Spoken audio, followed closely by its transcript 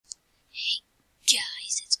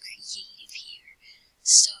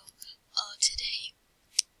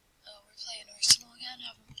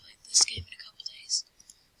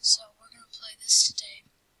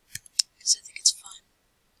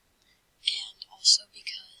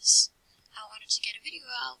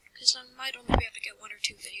because I might only be able to get 1 or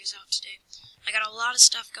 2 videos out today. I got a lot of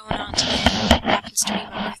stuff going on today. It happens to be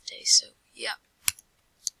my birthday, so yeah.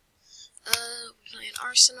 We're playing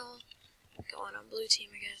Arsenal. Going on blue team,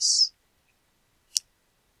 I guess.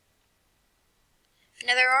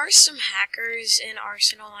 Now, there are some hackers in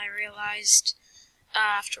Arsenal, I realized,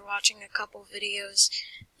 after watching a couple videos.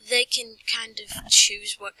 They can kind of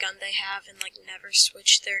choose what gun they have and, like, never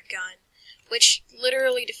switch their gun, which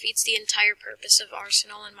literally defeats the entire purpose of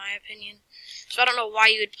Arsenal, in my opinion. So I don't know why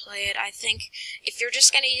you would play it. I think if you're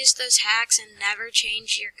just going to use those hacks and never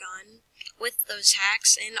change your gun with those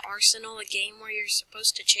hacks in Arsenal, a game where you're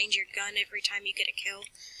supposed to change your gun every time you get a kill,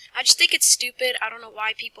 I just think it's stupid. I don't know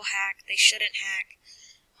why people hack. They shouldn't hack.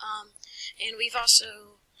 And we've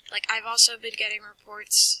also, like, I've also been getting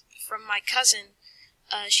reports from my cousin.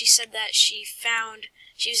 She said that she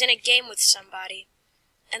was in a game with somebody,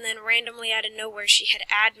 and then randomly out of nowhere she had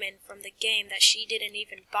admin from the game that she didn't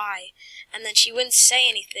even buy, and then she wouldn't say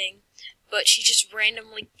anything, but she just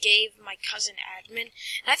randomly gave my cousin admin,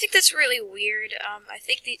 and I think that's really weird. I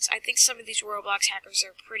think some of these Roblox hackers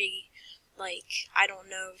are pretty, like, I don't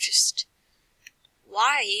know, just,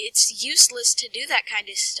 why? It's useless to do that kind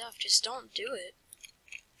of stuff, just don't do it.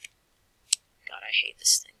 God, I hate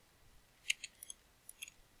this thing.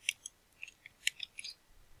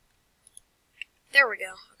 There we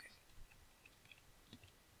go. Okay.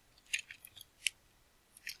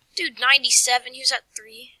 Dude, 97, he was at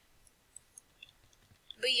 3.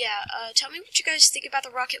 But yeah, tell me what you guys think about the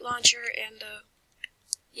rocket launcher, and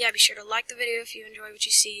yeah, be sure to like the video if you enjoy what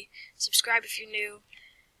you see, subscribe if you're new,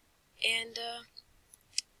 and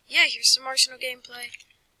yeah, here's some Arsenal gameplay.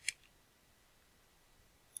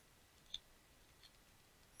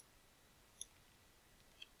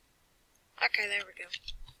 Okay, there we go.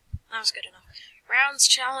 That was good enough. Rounds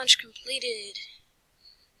challenge completed.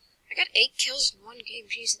 I got 8 kills in 1 game.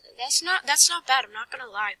 Jeez, that's not bad. I'm not gonna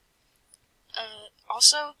lie.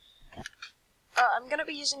 Also, I'm gonna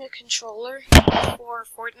be using a controller for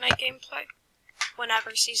Fortnite gameplay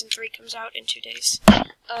whenever Season 3 comes out in 2 days.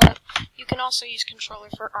 You can also use controller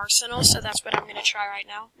for Arsenal, so that's what I'm gonna try right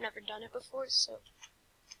now. Never done it before, so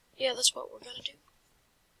yeah, that's what we're gonna do.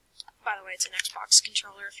 By the way, it's an Xbox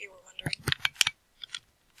controller, if you were wondering.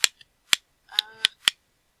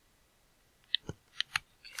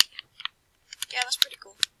 Yeah, that's pretty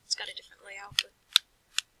cool. It's got a different layout, but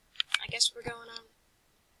I guess we're going on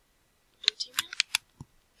blue team now?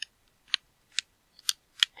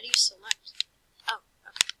 How do you select? Oh,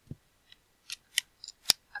 okay.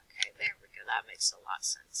 Okay, there we go. That makes a lot of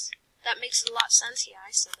sense. That makes a lot of sense. Yeah,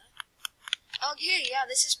 I said that. Okay, yeah,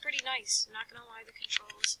 this is pretty nice. I'm not gonna lie, the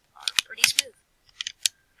controls are pretty smooth.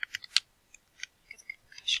 Look at the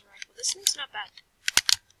concussion rifle. This thing's not bad.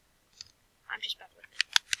 I'm just bad with it.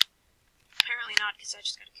 Apparently not, because I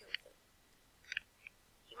just got a kill with it.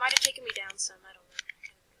 He might have taken me down some, I don't know. I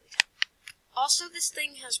can't really tell. Also, this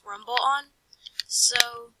thing has rumble on,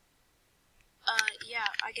 so,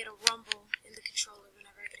 yeah, I get a rumble in the controller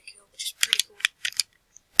whenever I get a kill, which is pretty cool.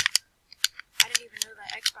 I didn't even know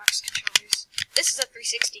that Xbox controllers. This is a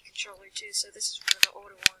 360 controller, too, so this is one of the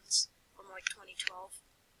older ones from, like, 2012.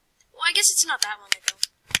 Well, I guess it's not that long ago.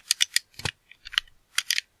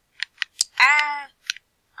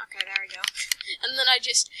 Okay, there we go. And then I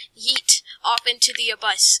just yeet off into the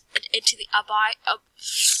abyss.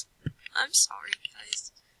 I'm sorry,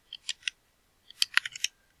 guys.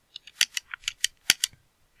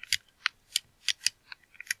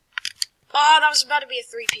 Oh, that was about to be a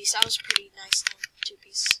 3-piece. That was pretty nice, though.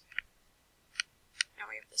 2-piece. Now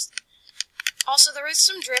we have this thing. Also, there is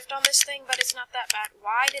some drift on this thing, but it's not that bad.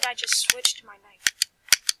 Why did I just switch to my knife?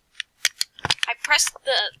 I pressed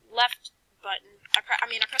the left button. I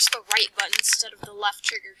pressed the right button instead of the left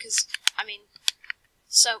trigger, because,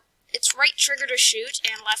 so, it's right trigger to shoot,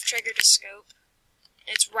 and left trigger to scope.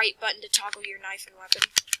 It's right button to toggle your knife and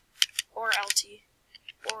weapon. Or LT.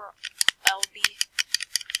 Or LB.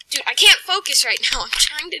 Dude, I can't focus right now. I'm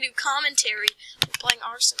trying to do commentary while playing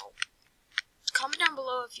Arsenal. Comment down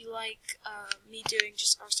below if you like me doing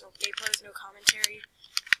just Arsenal gameplay with no commentary,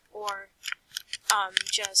 or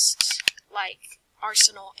just like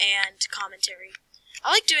Arsenal and commentary. I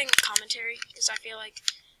like doing commentary because I feel like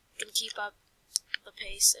I can keep up the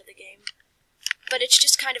pace of the game, but it's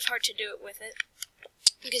just kind of hard to do it with it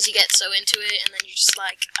because you get so into it and then you're just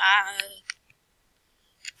like,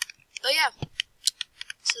 But yeah,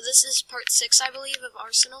 so this is part 6, I believe, of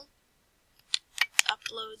Arsenal.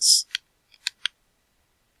 Uploads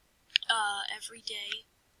every day,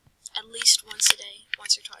 at least once a day,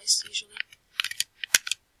 once or twice usually.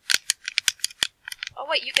 Oh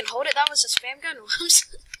wait, you can hold it? That was a spam gun?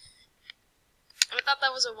 Whoops. And I thought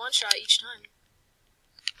that was a one-shot each time.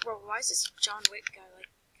 Bro, why is this John Wick guy, like,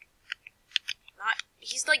 not...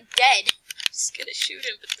 He's, like, dead. I'm just gonna shoot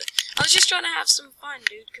him, but I was just trying to have some fun,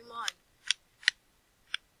 dude. Come on.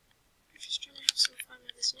 I'm just trying to have some fun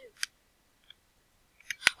with this noob.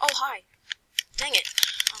 Oh, hi. Dang it.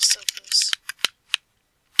 I was so close.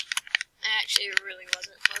 Actually, it really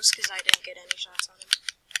wasn't close, because I didn't get any shots on him.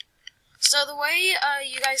 So the way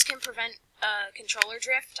you guys can prevent controller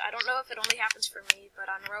drift, I don't know if it only happens for me, but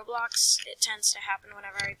on Roblox, it tends to happen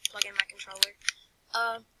whenever I plug in my controller.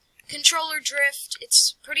 Controller drift,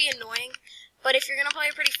 it's pretty annoying, but if you're going to play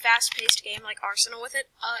a pretty fast-paced game like Arsenal with it,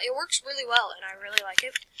 it works really well, and I really like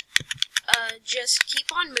it. Just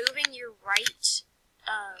keep on moving your right,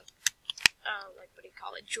 like, what do you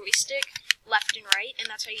call it, joystick, left and right, and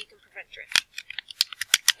that's how you can prevent drift.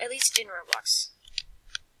 At least in Roblox.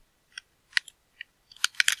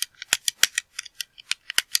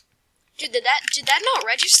 Dude, did that not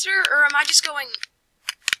register, or am I just going...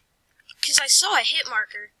 Because I saw a hit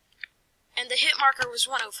marker, and the hit marker was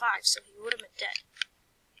 105, so he would have been dead.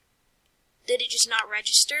 Did it just not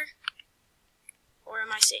register? Or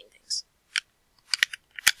am I seeing things?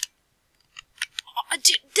 Oh,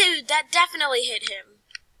 dude, that definitely hit him.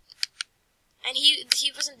 And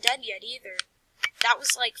he wasn't dead yet either. That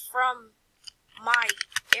was, like, from my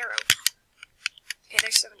arrow. Okay,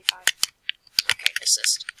 there's 75. Okay,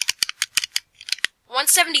 assist.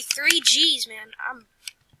 173, G's, man.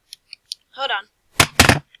 Hold on.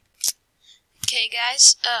 Okay,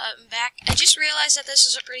 guys, I'm back. I just realized that this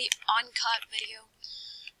is a pretty uncut video.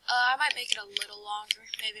 I might make it a little longer,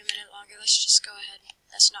 maybe a minute longer. Let's just go ahead.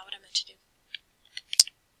 That's not what I meant to do.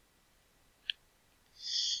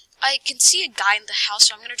 I can see a guy in the house,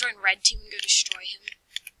 so I'm gonna join Red Team and go destroy him.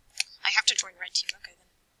 I have to join Red Team. Okay, then.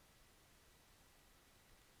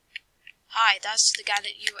 Hi, that's the guy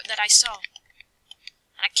that I saw.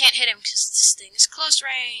 And I can't hit him because this thing is close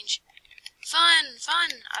range. Fun,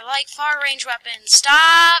 fun. I like far range weapons.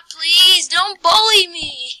 Stop, please. Don't bully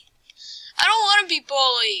me. I don't want to be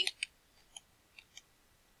bullied.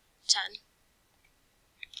 10.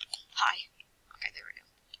 Hi. Okay, there we go.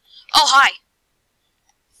 Oh, hi.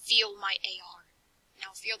 Feel my AR.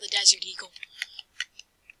 Now feel the Desert Eagle.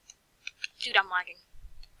 Dude, I'm lagging.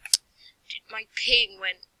 Dude, my ping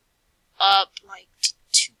went up like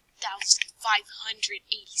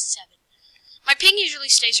 2,587. My ping usually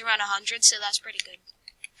stays around 100, so that's pretty good.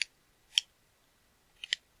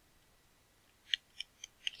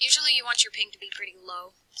 Usually you want your ping to be pretty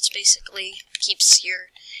low. It's basically keeps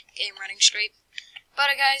your game running straight.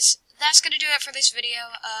 But guys, that's going to do it for this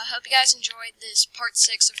video. Hope you guys enjoyed this part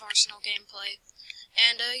 6 of Arsenal gameplay.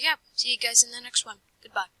 And yeah, see you guys in the next one.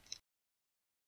 Goodbye.